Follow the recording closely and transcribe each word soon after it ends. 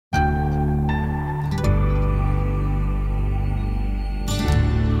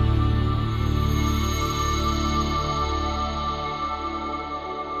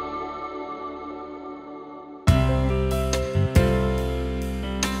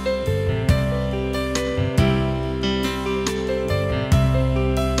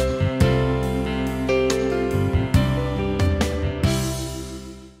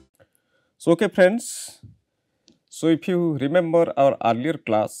Okay friends, so if you remember our earlier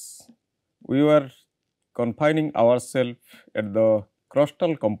class, we were confining ourselves at the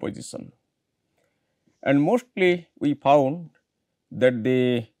crustal composition, and mostly we found that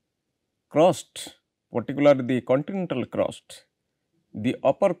the crust, particularly the continental crust, the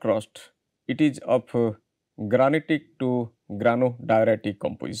upper crust, it is of granitic to granodioritic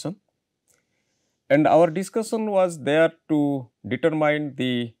composition, and our discussion was there to determine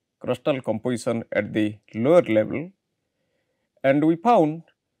the crustal composition at the lower level, and we found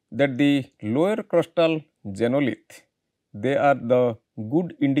that the lower crustal xenolith, they are the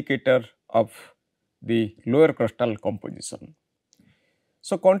good indicator of the lower crustal composition.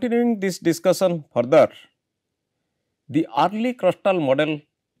 So, continuing this discussion further, the early crustal model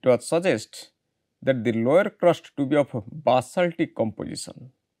was suggest that the lower crust to be of basaltic composition.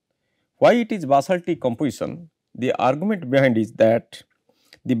 Why it is basaltic composition? The argument behind is that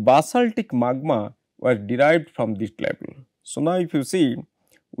the basaltic magma was derived from this level. So, now if you see,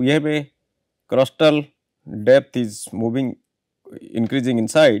 we have a crustal depth is moving, increasing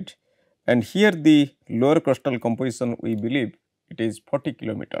inside, and here the lower crustal composition we believe it is 40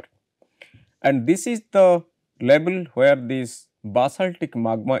 kilometer, and this is the level where this basaltic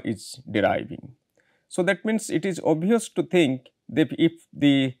magma is deriving. So, that means it is obvious to think that if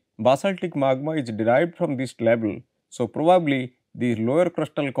the basaltic magma is derived from this level, so probably the lower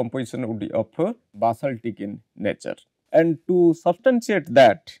crustal composition would be of basaltic in nature. And to substantiate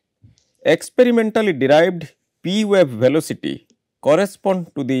that, experimentally derived P wave velocity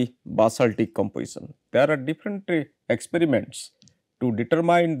correspond to the basaltic composition. There are different experiments to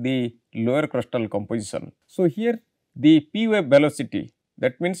determine the lower crustal composition. So, here the P wave velocity,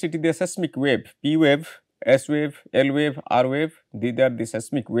 that means it is the seismic wave, P wave, S wave, L wave, R wave, these are the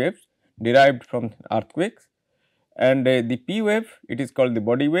seismic waves derived from earthquakes, and the P wave, it is called the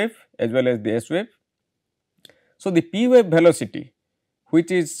body wave as well as the S wave. So, the P wave velocity,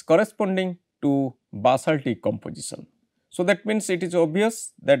 which is corresponding to basaltic composition. So, that means it is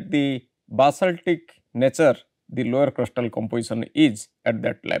obvious that the basaltic nature, the lower crustal composition is at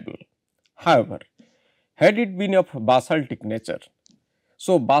that level. However, had it been of basaltic nature,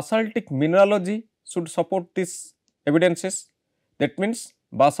 so basaltic mineralogy should support these evidences. That means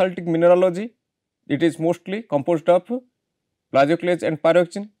basaltic mineralogy, it is mostly composed of plagioclase and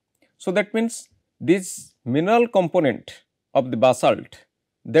pyroxene. So, that means this mineral component of the basalt,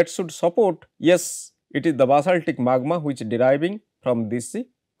 that should support, yes, it is the basaltic magma which is deriving from this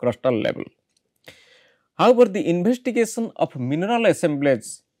crustal level. However, the investigation of mineral assemblage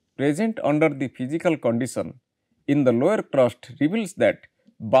present under the physical condition in the lower crust reveals that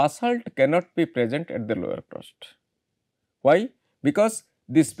basalt cannot be present at the lower crust. Why? Because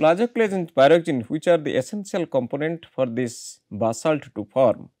this plagioclase and pyroxene, which are the essential component for this basalt to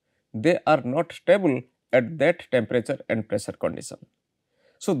form, they are not stable at that temperature and pressure condition.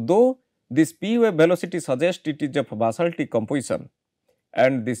 So, though this P wave velocity suggests it is of basaltic composition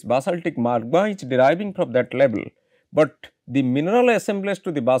and this basaltic magma is deriving from that level, but the mineral assemblage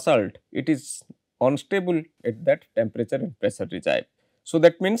to the basalt, it is unstable at that temperature and pressure regime. So,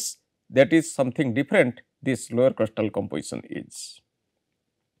 that means that is something different this lower crustal composition is.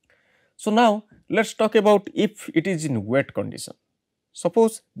 So, now let us talk about if it is in wet condition.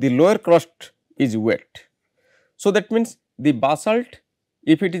 Suppose the lower crust is wet. So, that means the basalt,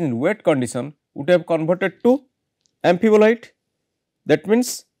 if it is in wet condition, would have converted to amphibolite. That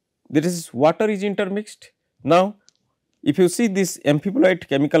means there is water is intermixed. Now, if you see this amphibolite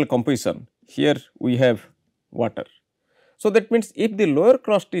chemical composition, here we have water. So, that means if the lower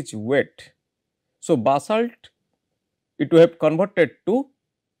crust is wet, so basalt it will have converted to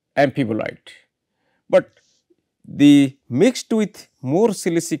amphibolite, but the mixed with more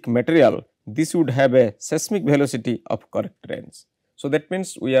silicic material, this would have a seismic velocity of correct range. So, that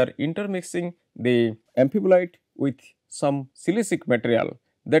means we are intermixing the amphibolite with some silicic material,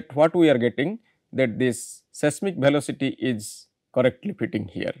 that what we are getting, that this seismic velocity is correctly fitting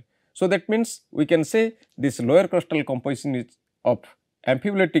here. So, that means we can say this lower crustal composition is of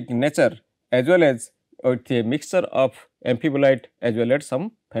amphibolitic nature as well as with a mixture of amphibolite as well as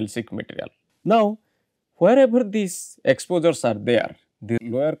some felsic material. Now, wherever these exposures are there, the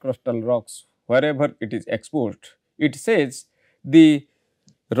lower crustal rocks, wherever it is exposed, it says the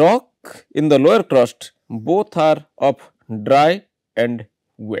rock in the lower crust both are of dry and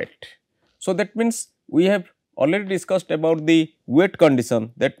wet. So, that means we have already discussed about the wet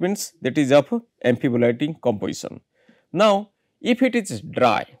condition, that means that is of amphibolitic composition. Now, if it is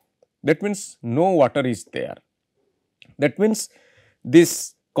dry, that means no water is there, that means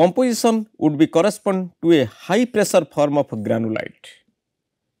this composition would be correspond to a high pressure form of granulite.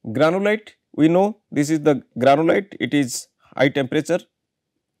 Granulite, we know this is the granulite, it is high temperature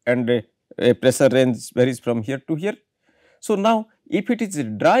and a pressure range varies from here to here. So, now if it is a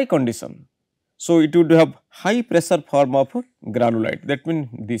dry condition, so it would have high pressure form of granulite, that means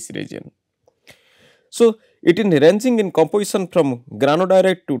this region. So, it is ranging in composition from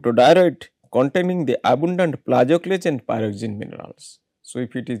granodiorite to diorite containing the abundant plagioclase and pyroxene minerals. So,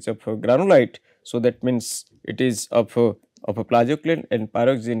 if it is of granulite, so that means it is of a plagioclase and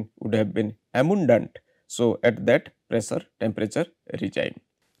pyroxene would have been abundant. So, at that pressure temperature regime.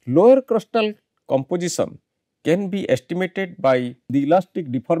 Lower crustal composition can be estimated by the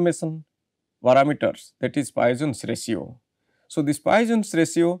elastic deformation parameters, that is Poisson's ratio. So, this Poisson's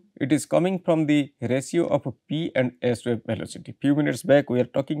ratio, it is coming from the ratio of P and S wave velocity. Few minutes back we are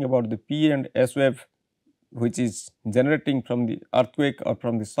talking about the P and S wave which is generating from the earthquake or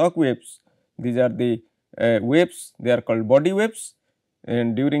from the shock waves. These are the waves, they are called body waves,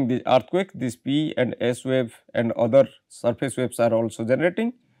 and during the earthquake this P and S wave and other surface waves are also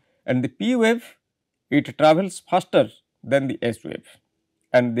generating, and the P wave, it travels faster than the S wave.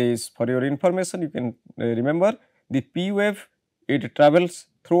 And this, for your information, you can remember the P wave, it travels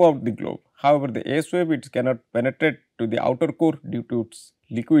throughout the globe. However, the S wave, it cannot penetrate to the outer core due to its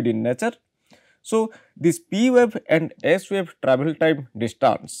liquid in nature. So, this P wave and S wave travel time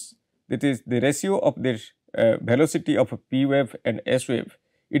distance, that is the ratio of the velocity of a P wave and S wave,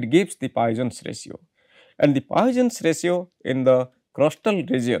 it gives the Poisson's ratio. And the Poisson's ratio in the crustal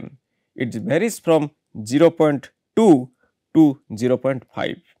region, it varies from 0.2 to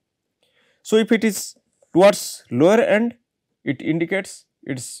 0.5. So, if it is towards lower end, it indicates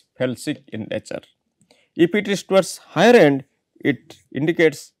it is felsic in nature. If it is towards higher end, it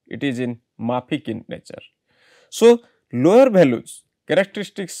indicates it is in mafic in nature. So, lower values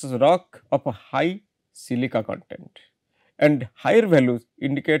characteristics rock of a high silica content, and higher values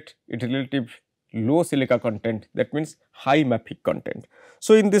indicate it relative low silica content, that means high mafic content.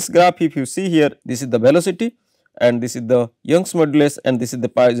 So, in this graph if you see here, this is the velocity and this is the Young's modulus and this is the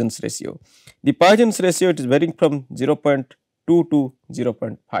Poisson's ratio. The Poisson's ratio, it is varying from 0.2 to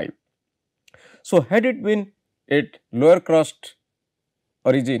 0.5. So, had it been at lower crust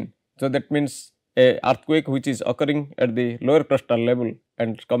origin, so that means a earthquake which is occurring at the lower crustal level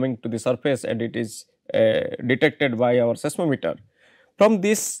and coming to the surface, and it is detected by our seismometer. From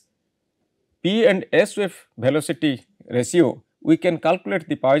this P and S wave velocity ratio, we can calculate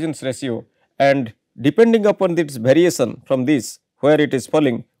the Poisson's ratio, and depending upon its variation from this where it is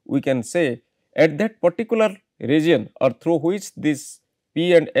falling, we can say at that particular region or through which this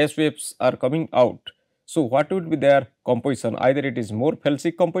P and S waves are coming out. So, what would be their composition? Either it is more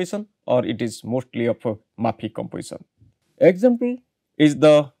felsic composition or it is mostly of a mafic composition. Example is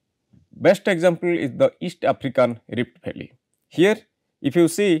the best example is the East African Rift Valley. Here, if you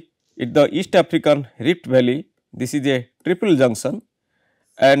see in the East African Rift Valley, this is a triple junction,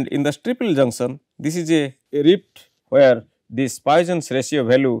 and in the triple junction, this is a rift where this Poisson's ratio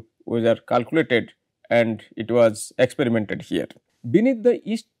value was calculated and it was experimented here. Beneath the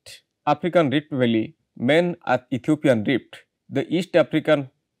East African Rift Valley, main Ethiopian rift, the East African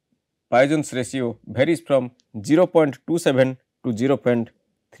Poisson's ratio varies from 0.27 to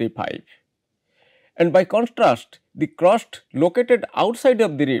 0.35. And by contrast, the crust located outside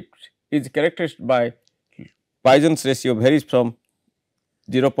of the rift is characterized by Poisson's ratio varies from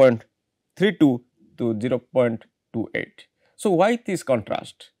 0.32 to 0.28. So, why this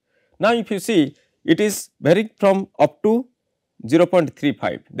contrast? Now, if you see, it is varying from up to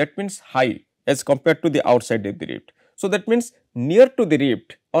 0.35, that means high as compared to the outside of the rift. So, that means near to the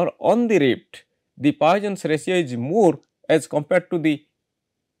rift or on the rift, the Poisson's ratio is more as compared to the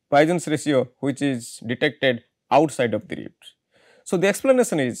Poisson's ratio which is detected outside of the rift. So, the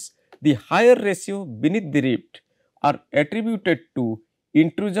explanation is the higher ratio beneath the rift are attributed to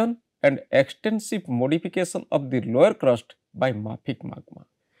intrusion and extensive modification of the lower crust by mafic magma.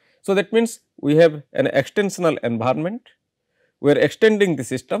 So, that means we have an extensional environment, we are extending the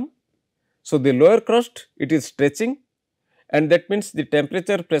system. So, the lower crust, it is stretching, and that means the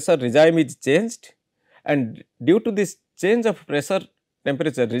temperature pressure regime is changed, and due to this change of pressure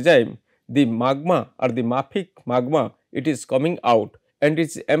temperature regime, the magma or the mafic magma, it is coming out and it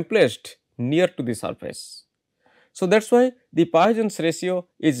is emplaced near to the surface. So, that is why the Poisson's ratio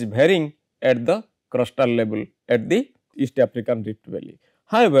is varying at the crustal level at the East African Rift Valley.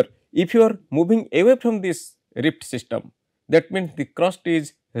 However, if you are moving away from this rift system, that means the crust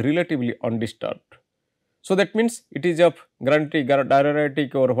is relatively undisturbed. So, that means it is of granitic,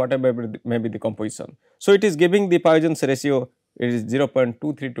 dioritic or whatever may be the composition. So, it is giving the Poisson's ratio, it is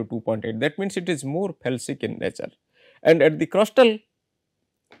 0.23 to 2.8, that means it is more felsic in nature. And at the crustal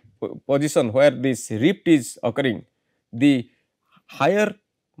position where this rift is occurring, the higher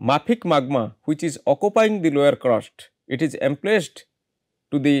mafic magma which is occupying the lower crust, it is emplaced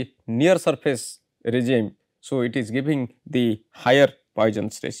to the near surface regime. So, it is giving the higher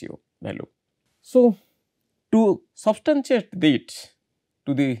Poisson's ratio value. So, to substantiate it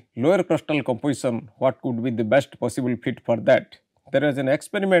to the lower crustal composition, what could be the best possible fit for that? There is an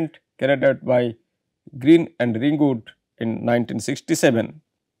experiment carried out by Green and Ringwood in 1967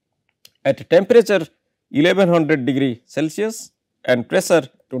 at temperature 1100 degree Celsius and pressure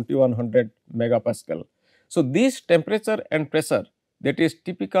 2100 megapascal. So, this temperature and pressure that is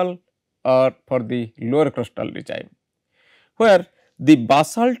typical for the lower crustal regime, where the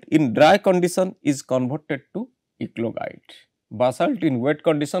basalt in dry condition is converted to eclogite. Basalt in wet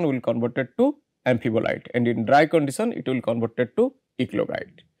condition will converted to amphibolite, and in dry condition it will converted to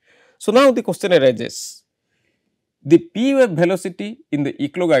eclogite. So, now the question arises, the P wave velocity in the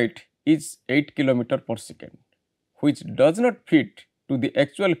eclogite is 8 km per second, which does not fit to the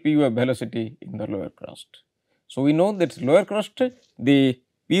actual P wave velocity in the lower crust. So, we know that lower crust the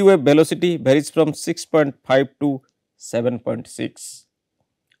P wave velocity varies from 6.5 to 7.6.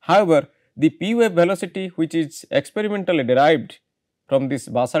 However, the P wave velocity which is experimentally derived from this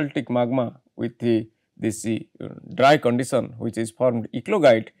basaltic magma with this dry condition which is formed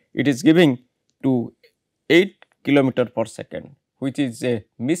eclogite, it is giving to 8 km per second, which is a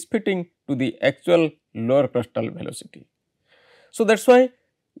misfitting to the actual lower crustal velocity. So, that is why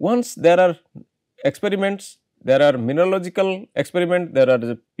once there are experiments, there are mineralogical experiment, there are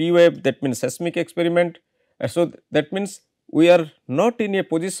the P wave, that means seismic experiment. So, that means we are not in a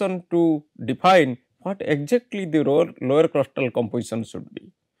position to define what exactly the lower crustal composition should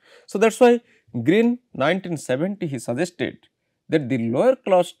be. So, that is why Green 1970 he suggested that the lower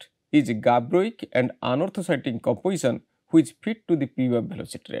crust is gabbroic and anorthosite composition which fit to the P wave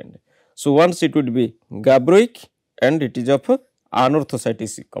velocity range. So, once it would be gabbroic and it is of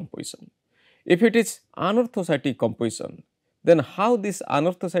anorthosite composition. If it is anorthosite composition, then how this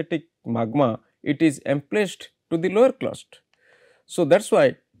anorthosite magma it is emplaced to the lower crust. So, that is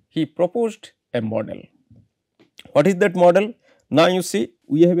why he proposed a model. What is that model? Now, you see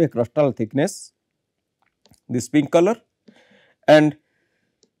we have a crustal thickness, this pink color, and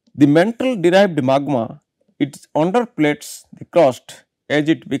the mantle derived magma it underplates the crust as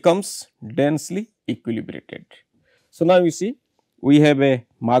it becomes densely equilibrated. So, now you see we have a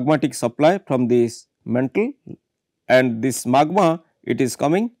magmatic supply from this mantle, and this magma it is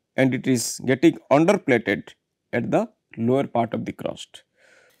coming and it is getting underplated at the lower part of the crust.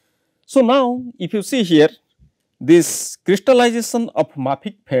 So, now if you see here this crystallization of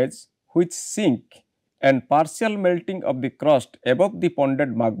mafic phase which sink and partial melting of the crust above the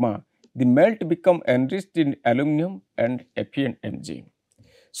ponded magma, the melt become enriched in aluminum and Fe and Mg.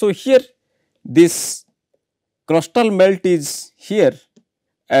 So, here this crustal melt is here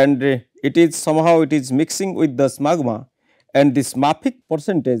and it is somehow it is mixing with the magma, and this mafic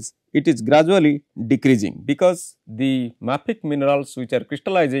percentage it is gradually decreasing because the mafic minerals which are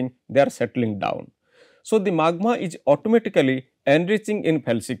crystallizing they are settling down. So, the magma is automatically enriching in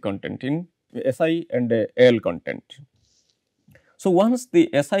felsic content in Si and Al content. So, once the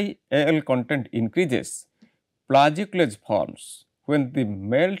Si-Al content increases, plagioclase forms when the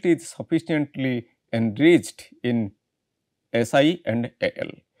melt is sufficiently enriched in Si and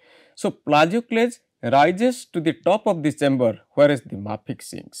Al. So, plagioclase rises to the top of the chamber whereas the mafic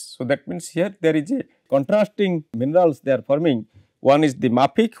sinks. So, that means here there is a contrasting minerals they are forming. One is the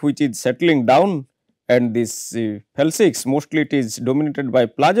mafic which is settling down, and this felsics mostly it is dominated by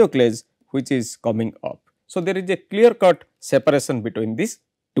plagioclase which is coming up. So, there is a clear cut separation between these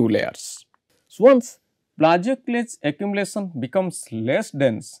two layers. So, once plagioclase accumulation becomes less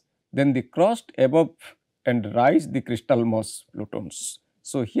dense, then the crust above and rise the crystal mass plutons.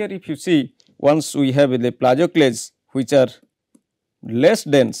 So, here if you see once we have the plagioclase which are less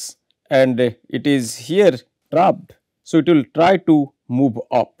dense and it is here trapped. So, it will try to move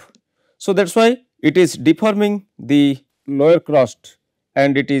up. So, that is why it is deforming the lower crust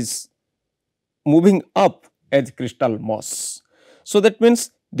and it is moving up as crystal mass. So, that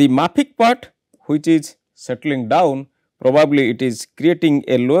means the mafic part which is settling down, probably it is creating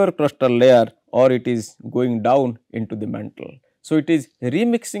a lower crustal layer or it is going down into the mantle. So, it is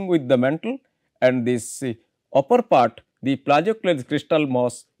remixing with the mantle, and this upper part the plagioclase crystal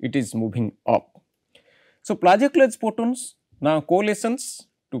mass it is moving up. So, plagioclase photons now coalescence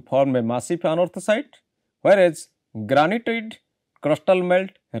to form a massive anorthosite, whereas granitoid crustal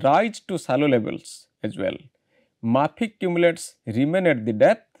melt rise to shallow levels as well. Mafic cumulates remain at the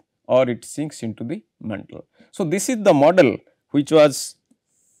depth or it sinks into the mantle. So, this is the model which was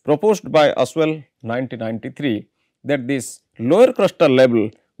proposed by Aswell 1993, that this lower crustal level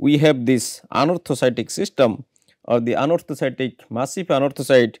we have this anorthositic system or the anorthositic massive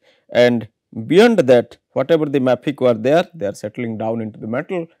anorthosite, and beyond that whatever the mafic were there, they are settling down into the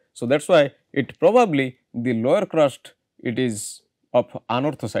metal. So, that is why it probably the lower crust it is of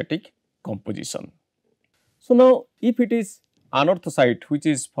anorthositic composition. So, now if it is anorthosite which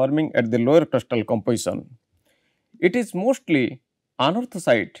is forming at the lower crustal composition, it is mostly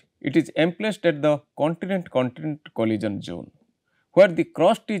anorthosite, it is emplaced at the continent-continent collision zone, where the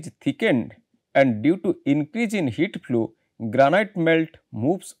crust is thickened and due to increase in heat flow, granite melt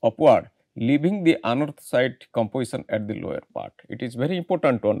moves upward, leaving the anorthosite composition at the lower part. It is very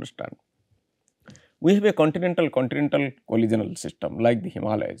important to understand. We have a continental collisional system like the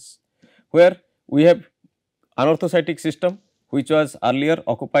Himalayas, where we have anorthositic system which was earlier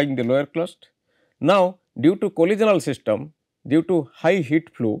occupying the lower crust. Now, due to collisional system, due to high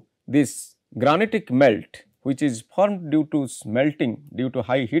heat flow, this granitic melt which is formed due to smelting due to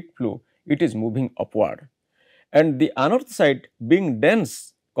high heat flow, it is moving upward, and the anorthosite being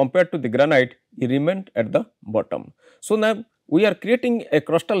dense compared to the granite, it remained at the bottom. So, now we are creating a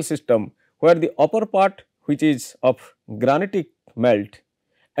crustal system where the upper part which is of granitic melt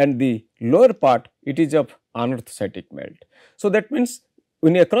and the lower part it is of anorthositic melt. So, that means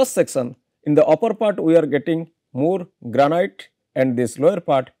in a cross section, in the upper part we are getting more granite and this lower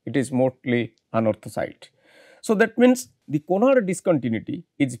part it is mostly anorthosite. So, that means the conar discontinuity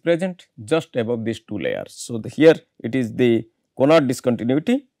is present just above these two layers. So, here it is the conar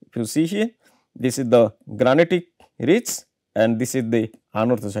discontinuity. If you see here, this is the granitic ridge and this is the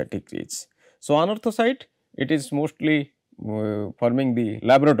anorthositic ridge. So, anorthosite it is mostly forming the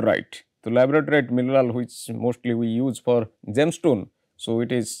labradorite. The labradorite mineral which mostly we use for gemstone. So,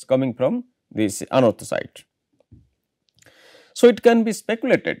 it is coming from this anorthosite. So, it can be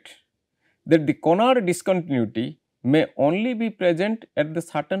speculated that the conar discontinuity may only be present at the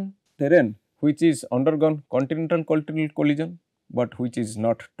certain terrain which is undergone continental collision, but which is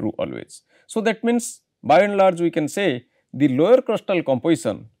not true always. So, that means by and large we can say the lower crustal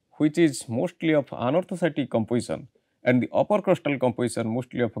composition which is mostly of anorthositic composition and the upper crustal composition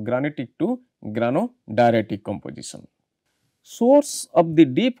mostly of granitic to granodioritic composition. Source of the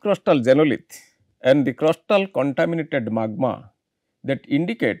deep crustal xenolith and the crustal contaminated magma that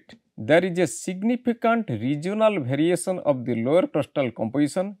indicate there is a significant regional variation of the lower crustal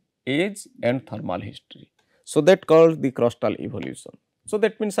composition, age and thermal history. So, that called the crustal evolution. So,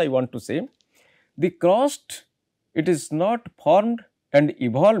 that means I want to say the crust it is not formed and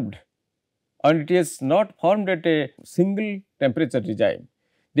evolved and it is not formed at a single temperature regime.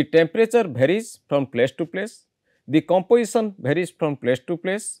 The temperature varies from place to place, the composition varies from place to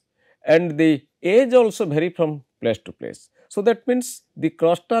place and the age also vary from place to place. So, that means the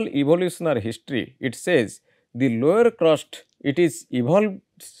crustal evolutionary history it says the lower crust it is evolved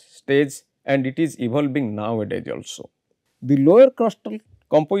stage and it is evolving nowadays also. The lower crustal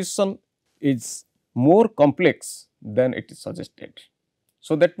composition is more complex than it is suggested.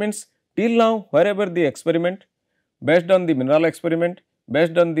 So, that means till now wherever the experiment based on the mineral experiment,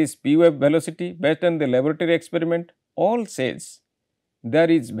 based on this P wave velocity, based on the laboratory experiment all says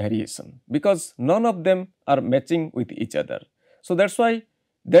there is variation because none of them are matching with each other. So, that is why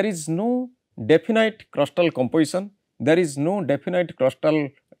there is no definite crustal composition, there is no definite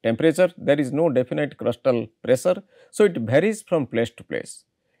crustal temperature, there is no definite crustal pressure. So, it varies from place to place.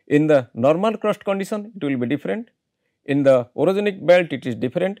 In the normal crust condition it will be different, in the orogenic belt it is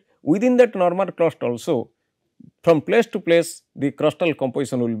different, within that normal crust also from place to place the crustal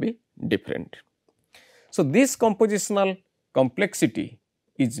composition will be different. So, this compositional complexity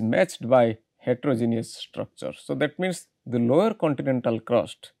is matched by heterogeneous structure. So, that means the lower continental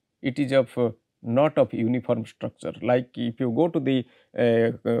crust it is of not of uniform structure, like if you go to the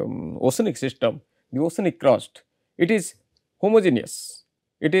oceanic system, the oceanic crust it is homogeneous,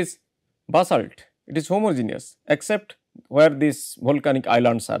 it is basalt, it is homogeneous except where these volcanic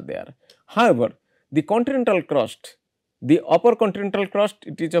islands are there. However, the continental crust, the upper continental crust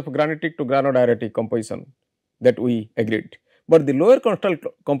it is of granitic to granodioritic composition that we agreed, but the lower crustal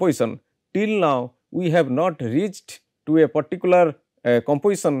composition till now we have not reached to a particular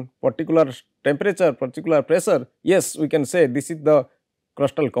composition, particular temperature, particular pressure. Yes, we can say this is the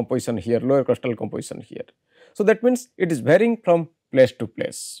crustal composition here, lower crustal composition here. So, that means it is varying from place to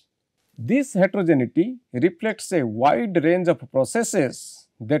place. This heterogeneity reflects a wide range of processes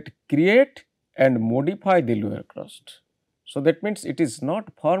that create and modify the lower crust. So, that means it is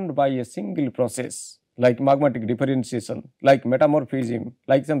not formed by a single process like magmatic differentiation, like metamorphism,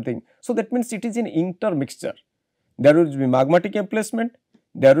 like something. So, that means it is an intermixture. There will be magmatic emplacement,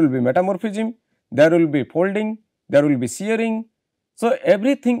 there will be metamorphism, there will be folding, there will be shearing. So,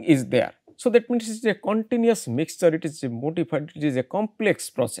 everything is there. So, that means it is a continuous mixture, it is a modified, it is a complex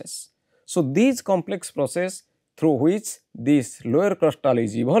process. So, these complex process through which this lower crustal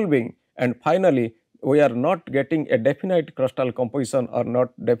is evolving, and finally, we are not getting a definite crustal composition or not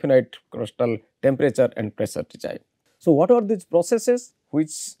definite crustal temperature and pressure regime. So, what are these processes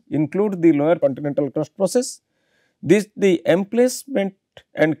which include the lower continental crust process? This the emplacement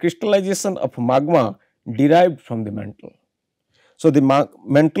and crystallization of magma derived from the mantle. So, the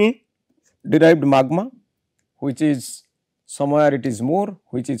mantle derived magma, which is somewhere it is more,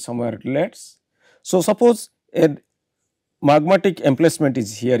 which is somewhere less. So, suppose a magmatic emplacement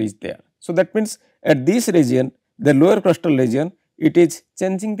is here is there. So, that means at this region, the lower crustal region, it is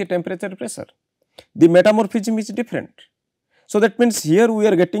changing the temperature pressure. The metamorphism is different. So, that means here we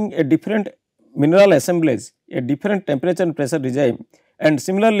are getting a different mineral assemblage, a different temperature and pressure regime, and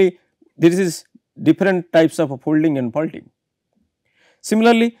similarly this is different types of folding and faulting.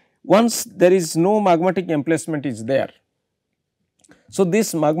 Similarly, once there is no magmatic emplacement is there. So,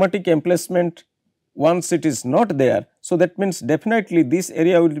 this magmatic emplacement once it is not there, so that means definitely this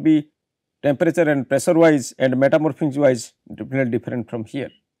area will be temperature and pressure wise and metamorphism wise definitely different from here.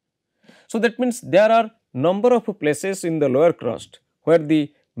 So, that means there are number of places in the lower crust where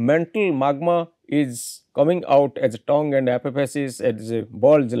the mantle magma is coming out as tongue and apophysis as a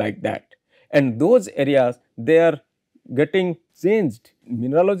bulge like that, and those areas they are getting changed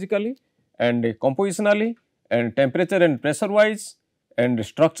mineralogically and compositionally and temperature and pressure wise and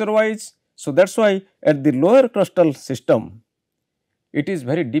structure wise. So, that is why at the lower crustal system it is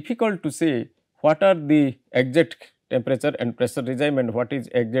very difficult to say what are the exact temperature and pressure regime and what is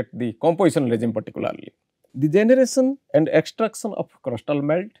exact the composition regime particularly. The generation and extraction of crustal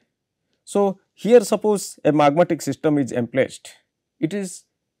melt. So, here suppose a magmatic system is emplaced, it is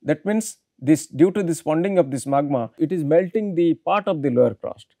that means this due to this bonding of this magma, it is melting the part of the lower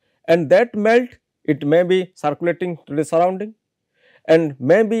crust, and that melt it may be circulating to the surrounding, and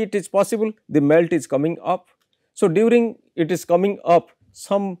maybe it is possible the melt is coming up. So, during it is coming up,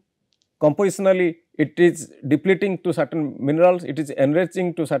 some compositionally it is depleting to certain minerals, it is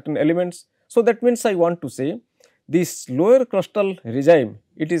enriching to certain elements. So, that means I want to say this lower crustal regime,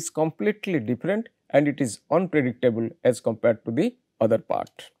 it is completely different and it is unpredictable as compared to the other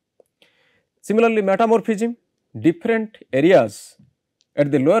part. Similarly, metamorphism, different areas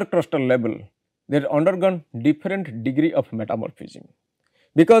at the lower crustal level, they have undergone different degree of metamorphism,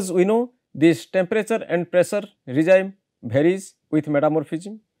 because we know this temperature and pressure regime varies with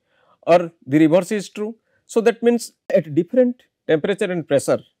metamorphism, or the reverse is true. So, that means at different temperature and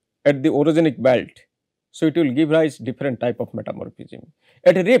pressure at the orogenic belt, so it will give rise different type of metamorphism.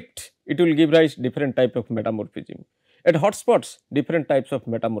 At a rift, it will give rise different type of metamorphism. At hotspots, different types of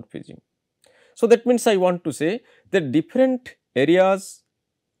metamorphism. So, that means I want to say that different areas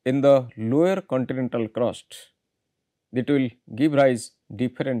in the lower continental crust, that will give rise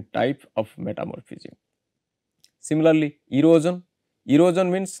different type of metamorphism. Similarly, erosion.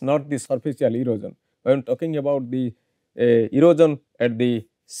 Erosion means not the superficial erosion. I am talking about the erosion at the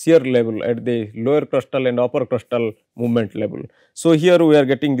shear level, at the lower crustal and upper crustal movement level. So, here we are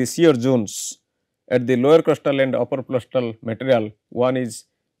getting the shear zones at the lower crustal and upper crustal material. One is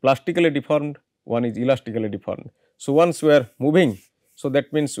plastically deformed, one is elastically deformed. So, once we are moving, so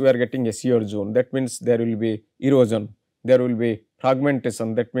that means we are getting a shear zone, that means there will be erosion, there will be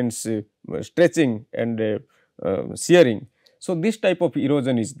fragmentation, that means stretching and shearing. So, this type of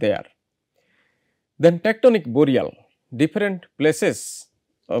erosion is there. Then tectonic boreal, different places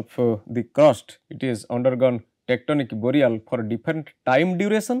of the crust, it is undergone tectonic boreal for different time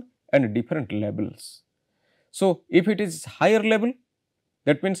duration and different levels. So, if it is higher level,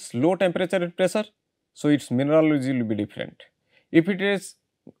 that means low temperature and pressure, so its mineralogy will be different. If it is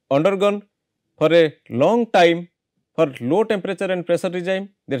undergone for a long time for low temperature and pressure regime,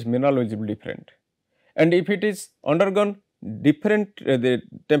 there is mineralogy will be different. And if it is undergone different the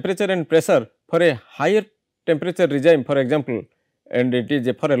temperature and pressure for a higher temperature regime, for example, and it is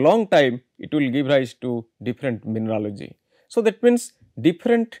for a long time, it will give rise to different mineralogy. So, that means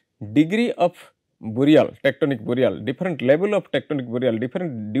different degree of boreal, tectonic boreal, different level of tectonic boreal,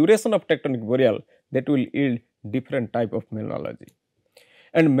 different duration of tectonic boreal, that will yield different type of mineralogy.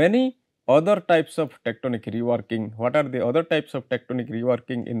 And many other types of tectonic reworking. What are the other types of tectonic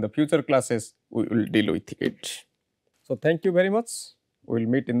reworking? In the future classes, we will deal with it. So, thank you very much. We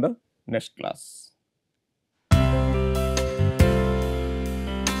will meet in the next class.